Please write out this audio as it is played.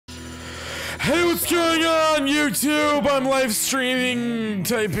Hey, what's going on, YouTube? I'm live streaming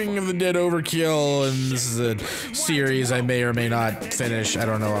Typing of the Dead Overkill, and this is a series I may or may not finish. I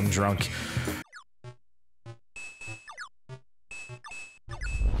don't know, I'm drunk.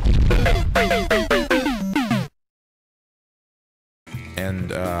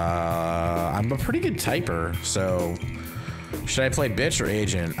 And, I'm a pretty good typer, so... Should I play bitch or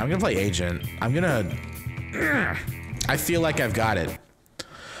agent? I'm gonna play agent. I feel like I've got it.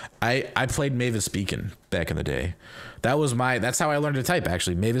 I played Mavis Beacon back in the day. That's how I learned to type,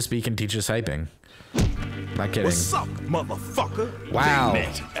 actually. Mavis Beacon teaches typing. Not kidding. What's up, motherfucker? Wow. They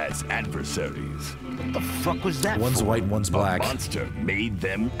met as adversaries. What the fuck was that? One's white, one's black. A monster made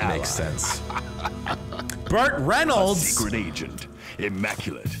them allies. Makes sense. Burt Reynolds! A secret agent.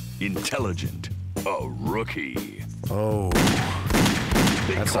 Immaculate. Intelligent. A rookie. Oh.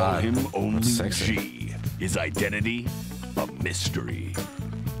 They That's call odd. him only That's sexy. G. His identity? A mystery.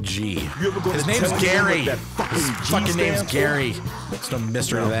 G. His name's Gary. His fucking name's stands for? Gary. There's no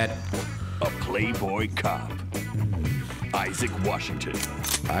mystery to that. A playboy cop. Isaac Washington.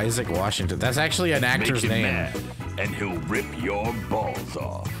 Isaac Washington. That's actually an actor's Make him name. mad, and he'll rip your balls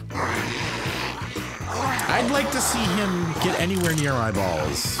off. I'd like to see him get anywhere near my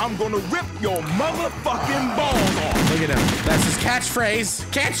balls. I'm gonna rip your motherfucking balls off. Look at him. That's his catchphrase.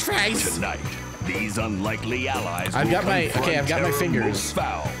 Catchphrase. Tonight, these unlikely allies I've will got my- confront okay, I've got my terror fingers. most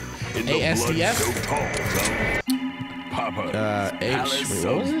foul in the ASDF? blood-soaked halls of Papa's H. Palace Wait,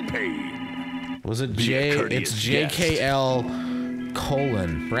 what was of it? Pain. Was it Be J? a courteous It's guest. JKL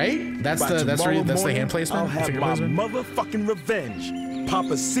colon, right? That's By the tomorrow that's the morning, hand placement. I'll have finger my placement? motherfucking revenge.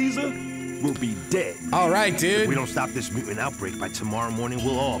 Papa Caesar will be dead. All right, If dude. we don't stop this mutant outbreak by tomorrow morning,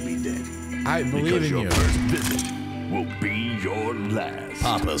 we'll all be dead. I believe Because in your you. first visit will be your last.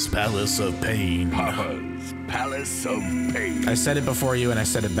 Papa's Palace of Pain. Papa's Palace of Pain. I said it before you, and I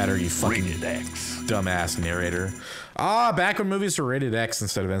said it better. You fucking Rated X. dumbass narrator. Ah, back when movies were rated X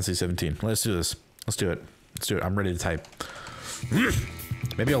instead of NC-17. Let's do this. Let's do it. Let's do it. I'm ready to type.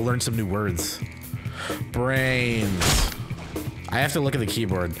 Maybe I'll learn some new words. Brains. I have to look at the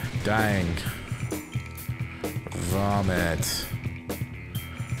keyboard. Dying. Vomit.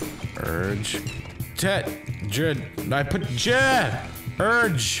 Urge. I put J.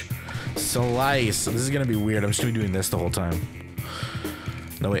 Urge. Slice. This is gonna be weird. I'm just gonna be doing this the whole time.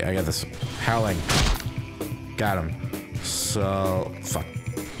 No, wait, I got this. Howling. Got him. So, fuck.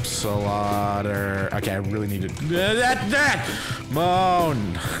 Slaughter. Okay, I really need to.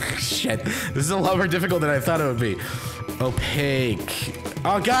 Moan. Shit. This is a lot more difficult than I thought it would be. Opaque.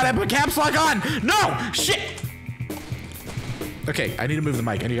 Oh god, I put caps lock on! No! Shit! Okay, I need to move the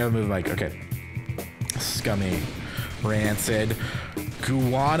mic. I need to move the mic. Okay. Scummy. Rancid.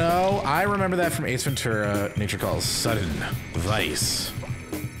 Guano. I remember that from Ace Ventura. Nature Calls. Sudden. Vice.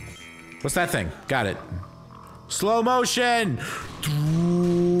 What's that thing? Got it. Slow motion!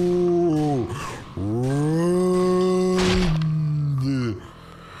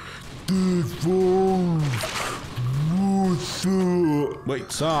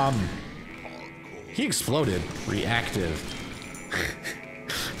 Wait, some. He exploded. Reactive.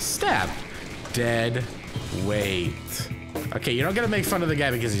 Stab. Dead weight. Okay, you're not gonna make fun of the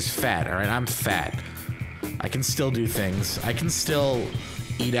guy because he's fat, alright? I'm fat. I can still do things. I can still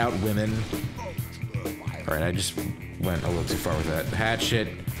eat out women. Alright, I just went a little too far with that. Hatchet.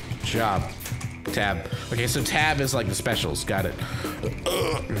 Job. Tab. Okay, so tab is like the specials. Got it.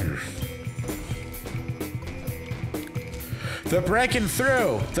 The breaking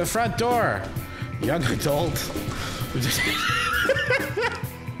through the front door. Young adult.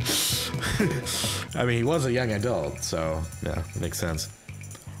 I mean, he was a young adult, so yeah, it makes sense.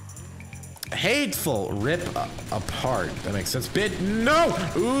 Hateful. Rip apart. That makes sense. No!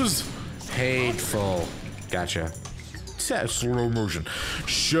 Ooze. Hateful. Gotcha. Slow motion.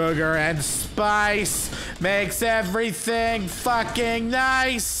 Sugar and spice makes everything fucking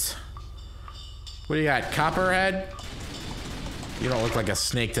nice. What do you got? Copperhead? You don't look like a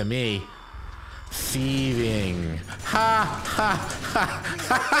snake to me. Thieving. Ha ha ha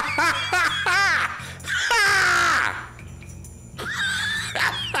ha ha ha!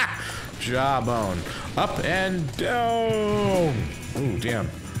 Jawbone. Up and down. Ooh, damn.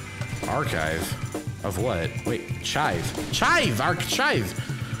 Archive. Of what? Wait, chive. Chive! Chive!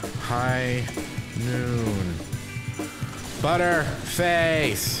 High noon.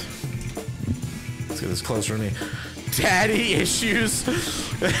 Butterface. Let's get this closer to me. Daddy issues.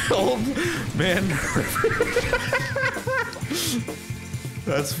 Old man.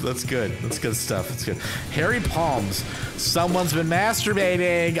 That's good. That's good stuff. That's good. Hairy palms. Someone's been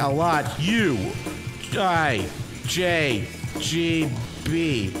masturbating a lot. U I J G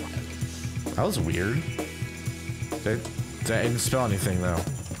B. That was weird. That didn't spell anything though.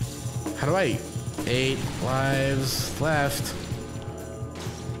 How do I? 8 lives left.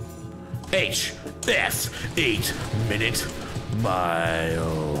 H F 8 minute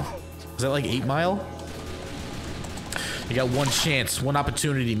mile. Is that like 8 mile? You got one chance, one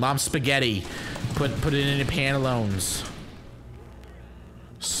opportunity. Mom spaghetti. Put it in your pantaloons.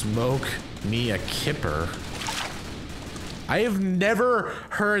 Smoke me a kipper. I have never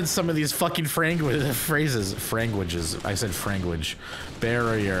heard some of these fucking phrases. Frangwages. I said frangwage.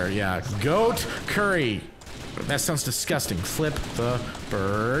 Barrier. Yeah. Goat curry. That sounds disgusting. Flip the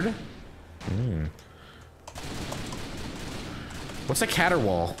bird. What's a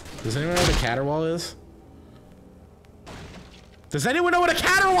caterwaul? Does anyone know what a caterwaul is? Does anyone know what a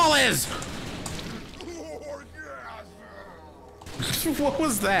caterwaul is? What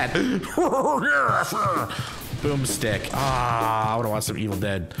was that? Boomstick. Ah, I want to watch some Evil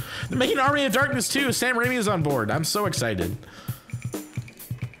Dead. They're making Army of Darkness too. Sam Raimi is on board. I'm so excited.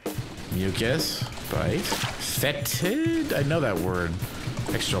 Mucus. Bite. Fetid. I know that word.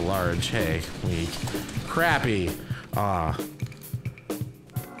 Extra large. Hey. Weak. Crappy. Ah.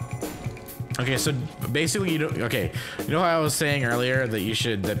 Okay, so basically, you know how I was saying earlier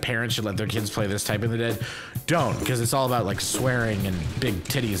that parents should let their kids play this type of the Dead? Don't, because it's all about like swearing and big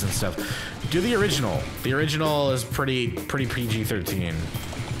titties and stuff. Do the original. The original is pretty PG-13.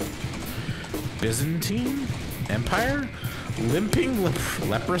 Byzantine Empire, limping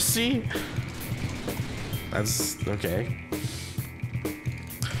leprosy. That's okay.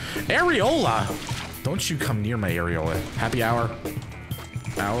 Areola. Don't you come near my areola. Happy hour.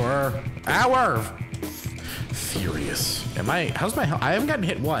 Hour. Furious. How's my health? I haven't gotten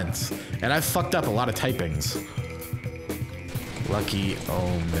hit once, and I've fucked up a lot of typings. Lucky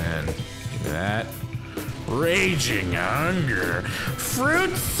omen. That. Raging hunger.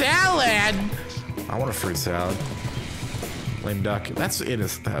 Fruit salad. I want a fruit salad. Lame duck. That's it.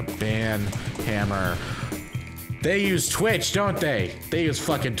 Is the ban hammer. They use Twitch, don't they? They use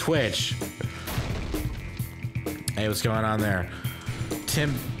fucking Twitch. Hey, what's going on there?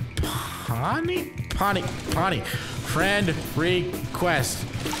 Tim Pawnee. Friend request.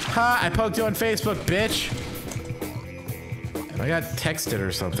 Ha, I poked you on Facebook, bitch. I got texted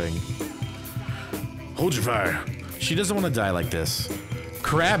or something. Hold your fire. She doesn't want to die like this.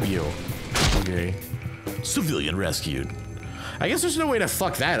 Crab you. Okay. Civilian rescued. I guess there's no way to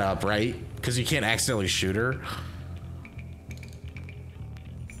fuck that up, right? Because you can't accidentally shoot her.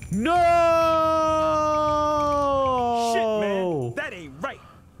 No! Shit, man. That ain't right.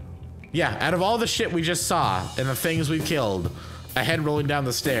 Yeah, out of all the shit we just saw and the things we killed, a head rolling down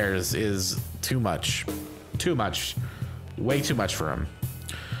the stairs is too much. Too much. Way too much for him.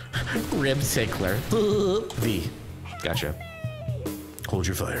 Rib tickler. V. Gotcha. Hold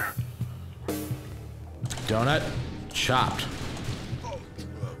your fire. Donut. Chopped.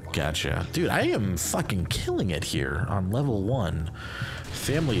 Gotcha. Dude, I am fucking killing it here on level 1.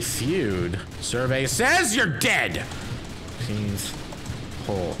 Family Feud. Survey says you're dead. Please.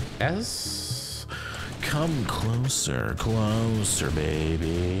 Hole S. Come closer, closer,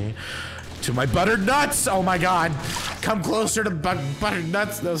 baby. To my buttered nuts. Oh my god. Come closer to buttered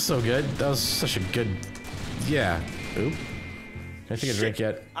nuts. That was so good. That was such a good. Yeah. Oop. Can I take a drink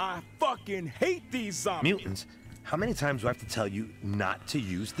yet? I fucking hate these zombies. Mutants, how many times do I have to tell you not to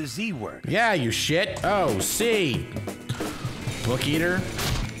use the Z word? Yeah, you shit. Oh, C. Book eater.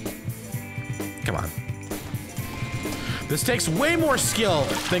 Come on. This takes way more skill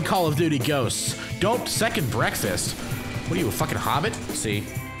than Call of Duty Ghosts. Don't second breakfast. What are you, a fucking hobbit? See,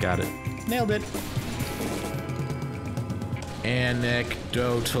 got it. Nailed it.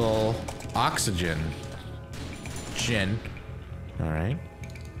 Anecdotal oxygen. Gin. All right.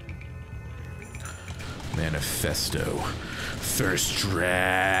 Manifesto. First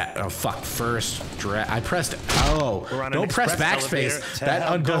draft. Oh, fuck. First draft. I pressed. Oh. Don't press backspace.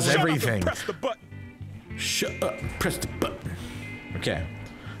 That undoes everything. Press the button. Shut up. Press the button. Okay.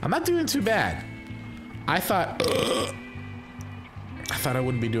 I'm not doing too bad. I thought I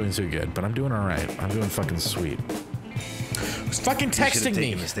wouldn't be doing too good, but I'm doing all right. I'm doing fucking sweet. Who's fucking texting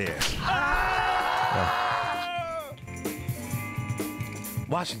me?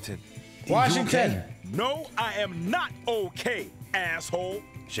 Washington. Washington. Okay? No, I am not okay, asshole.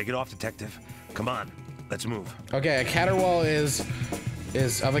 Shake it off, detective. Come on, let's move. Okay, a caterwaul is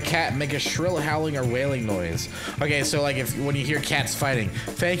of a cat make a shrill howling or wailing noise. Okay, so like when you hear cats fighting.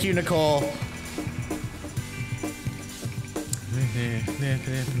 Thank you, Nicole.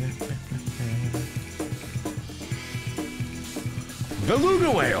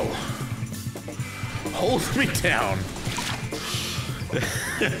 Beluga whale. Hold me down.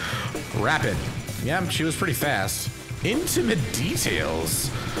 Rapid. Yeah, she was pretty fast. Intimate details.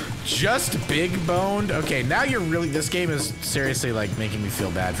 Just big boned. Okay, now you're really. This game is seriously like making me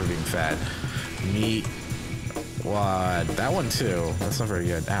feel bad for being fat. Meat. What? That one too. That's not very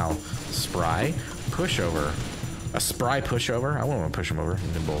good. Ow. Spry. Pushover. A spry pushover. I wouldn't want to push him over.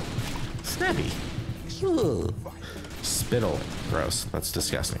 Nimble. Snappy. Ugh. Spittle. Gross. That's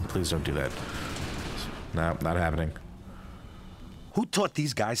disgusting. Please don't do that. No, not happening. Who taught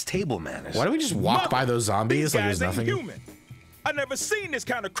these guys table manners? Why do we just walk by those zombies like there's These guys nothing? ain't human. I never seen this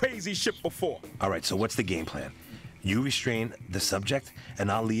kind of crazy shit before. All right, so what's the game plan? You restrain the subject,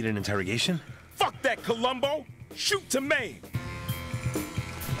 and I'll lead an interrogation? Fuck that, Columbo. Shoot to maim.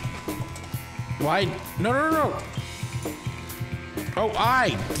 Why? No.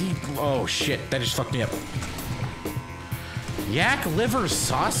 Oh, shit. That just fucked me up. Yak liver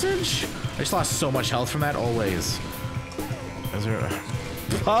sausage? I just lost so much health from that always. Is there a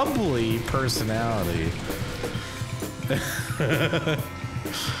bubbly personality?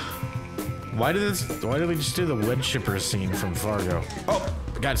 Why did we just do the wood chipper scene from Fargo? Oh,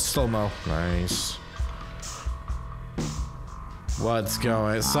 got slow-mo. Nice. What's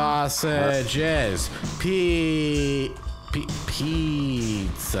going? Sausages.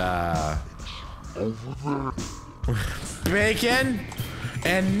 Pizza. Bacon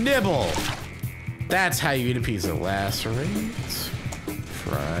and nibble. That's how you eat a pizza. Lacerate.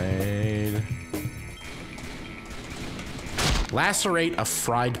 Fried. Lacerate a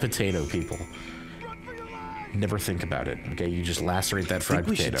fried potato, people. Never think about it, okay? You just lacerate that fried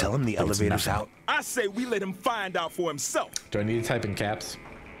We potato. should tell him the elevator's out. I say we let him find out for himself. Do I need to type in caps?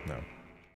 No.